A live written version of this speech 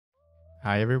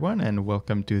Hi everyone and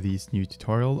welcome to this new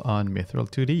tutorial on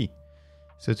Mythril2D.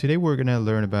 So today we're going to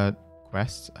learn about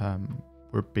quests.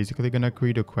 We're basically going to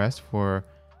create a quest for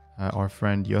our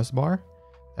friend Yosbar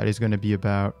that is going to be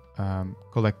about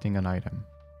collecting an item.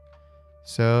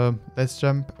 So let's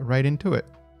jump right into it.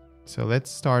 So let's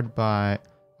start by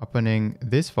opening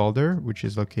this folder, which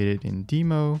is located in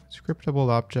Demo,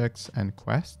 Scriptable Objects and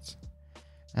Quests.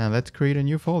 And let's create a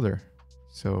new folder.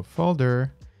 So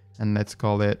folder, and let's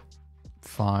call it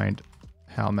Find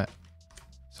Helmet.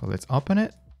 So let's open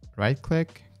it, right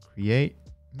click, create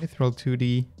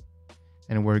Mythril2D,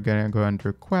 and we're gonna go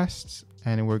under quests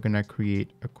and we're gonna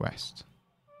create a quest.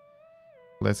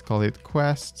 Let's call it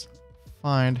Quest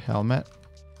Find Helmet.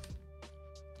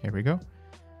 Here we go.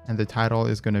 And the title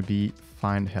is gonna be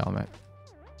Find Helmet.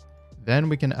 Then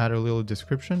we can add a little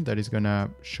description that is gonna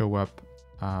show up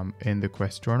in the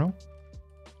quest journal.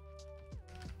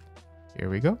 Here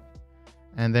we go.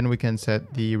 And then we can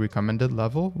set the recommended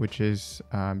level, which is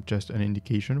just an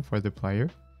indication for the player.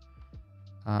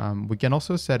 We can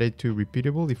also set it to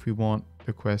repeatable if we want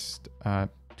the quest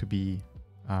to be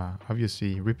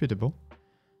obviously repeatable.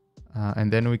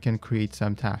 And then we can create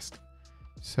some tasks.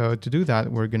 So to do that,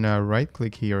 we're gonna right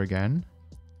click here again,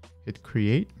 hit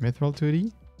create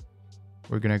Mythril2D.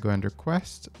 We're gonna go under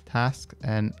quest, task,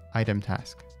 and item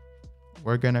task.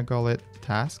 We're gonna call it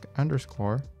task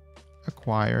underscore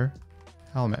acquire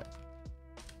helmet.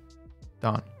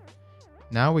 Done.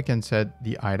 Now we can set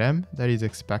the item that is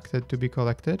expected to be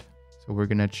collected. So we're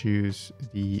gonna choose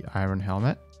the iron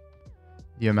helmet,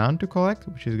 the amount to collect,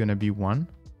 which is gonna be 1,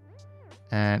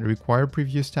 and require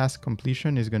previous task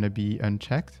completion is gonna be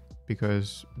unchecked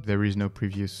because there is no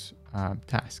previous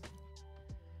task.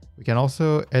 We can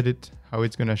also edit how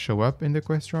it's gonna show up in the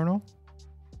quest journal.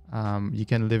 You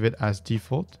can leave it as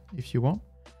default if you want.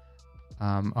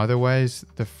 Otherwise,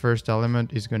 the first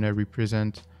element is going to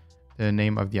represent the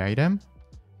name of the item.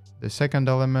 The second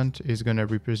element is going to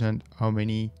represent how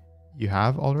many you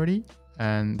have already.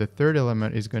 And the third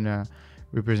element is going to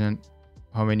represent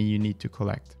how many you need to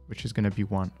collect, which is going to be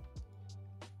 1.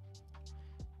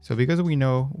 So because we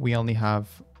know we only have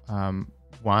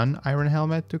 1 iron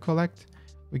helmet to collect,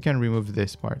 we can remove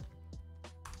this part.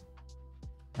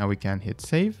 Now we can hit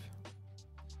save.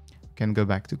 We can go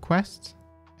back to quests.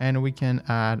 And we can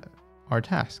add our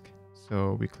task.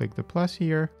 So we click the plus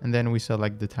here, and then we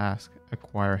select the task,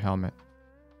 acquire helmet.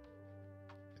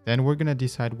 Then we're gonna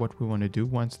decide what we wanna do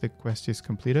once the quest is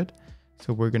completed.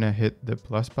 So we're gonna hit the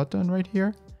plus button right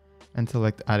here and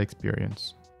select add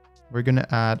experience. We're gonna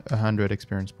add 100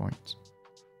 experience points.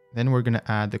 Then we're gonna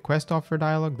add the quest offer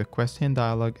dialog, the quest hint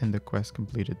dialog, and the quest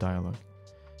completed dialog.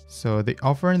 So the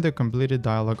offer and the completed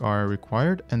dialog are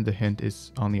required and the hint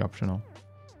is only optional.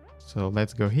 So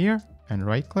let's go here and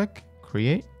right click,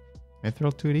 create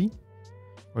Mythril2D.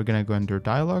 We're gonna go under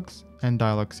dialogues and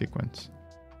dialog sequence.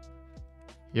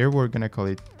 Here we're gonna call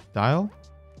it dial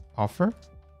offer.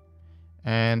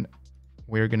 And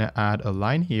we're gonna add a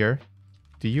line here.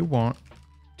 Do you want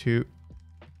to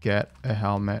get a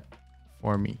helmet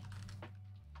for me?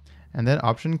 And then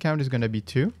option count is gonna be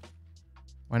 2.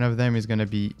 One of them is gonna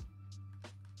be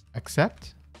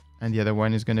accept and the other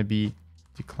one is gonna be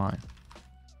decline.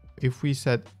 If we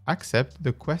set accept,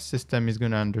 the quest system is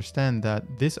going to understand that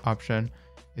this option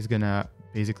is going to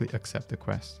basically accept the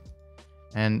quest,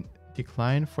 and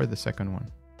decline for the second one.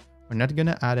 We're not going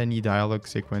to add any dialogue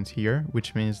sequence here,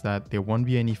 which means that there won't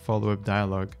be any follow-up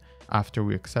dialogue after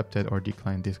we accepted or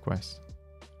declined this quest.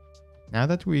 Now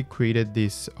that we created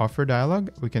this offer dialogue,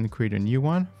 we can create a new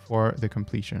one for the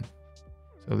completion.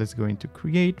 So let's go into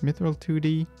create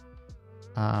Mythril2D.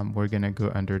 We're going to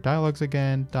go under dialogues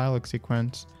again, dialogue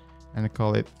sequence, and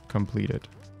call it completed.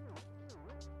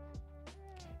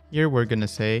 Here we're gonna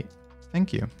say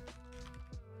thank you.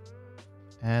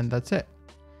 And that's it.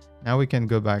 Now we can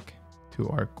go back to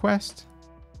our quest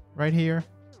right here.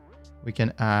 We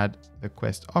can add the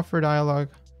quest offer dialog.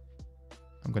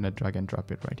 I'm gonna drag and drop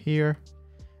it right here.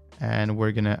 And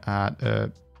we're gonna add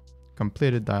a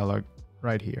completed dialog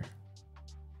right here.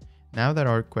 Now that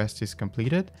our quest is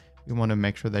completed, we wanna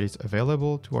make sure that it's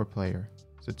available to our player.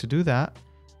 So to do that,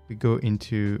 we go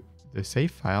into the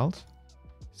save files.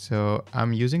 So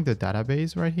I'm using the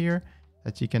database right here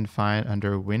that you can find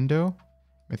under Window,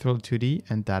 Mythril2D,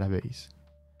 and Database.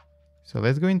 So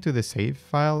let's go into the save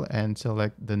file and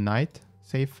select the night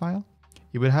save file.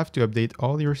 You will have to update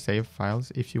all your save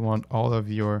files if you want all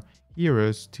of your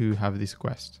heroes to have this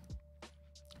quest.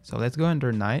 So let's go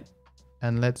under night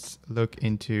and let's look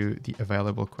into the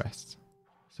available quests.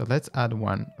 So let's add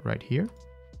one right here.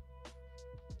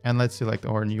 And let's select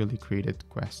our newly created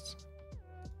quests.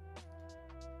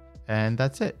 And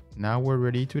that's it. Now we're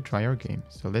ready to try our game.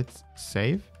 So let's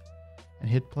save and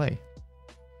hit play.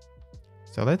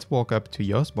 So let's walk up to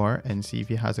Yosbar and see if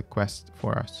he has a quest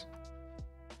for us.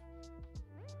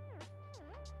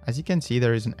 As you can see,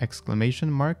 there is an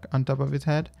exclamation mark on top of his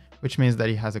head, which means that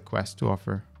he has a quest to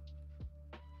offer.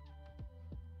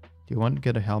 Do you want to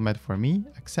get a helmet for me?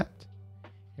 Accept.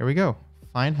 Here we go.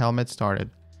 Find helmet started.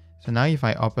 So now if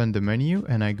I open the menu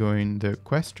and I go in the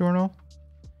quest journal,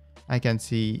 I can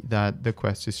see that the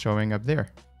quest is showing up there.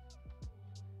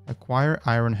 Acquire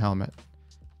iron helmet.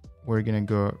 We're gonna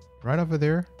go right over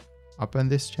there, open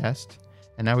this chest,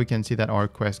 and now we can see that our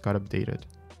quest got updated.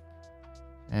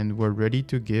 And we're ready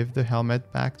to give the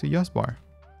helmet back to Yosbar.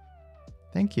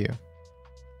 Thank you.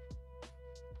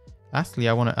 Lastly,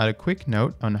 I want to add a quick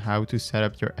note on how to set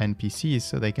up your NPCs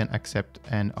so they can accept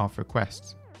and offer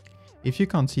quests. If you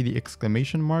can't see the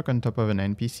exclamation mark on top of an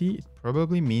NPC, it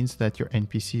probably means that your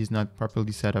NPC is not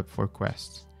properly set up for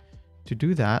quests. To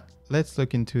do that, let's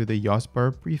look into the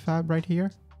Yosbar prefab right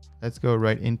here. Let's go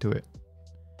right into it.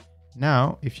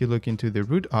 Now, if you look into the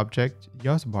root object,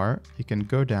 Yosbar, you can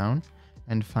go down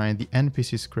and find the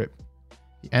NPC script.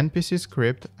 The NPC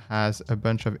script has a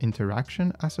bunch of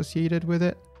interaction associated with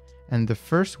it, and the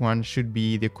first one should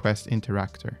be the quest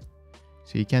interactor.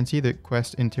 So you can see the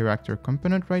quest interactor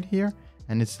component right here,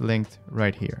 and it's linked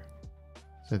right here.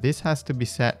 So this has to be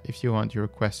set if you want your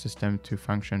quest system to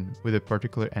function with a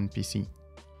particular NPC.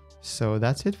 So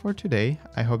that's it for today.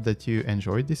 I hope that you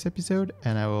enjoyed this episode,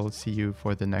 and I will see you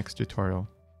for the next tutorial.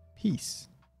 Peace.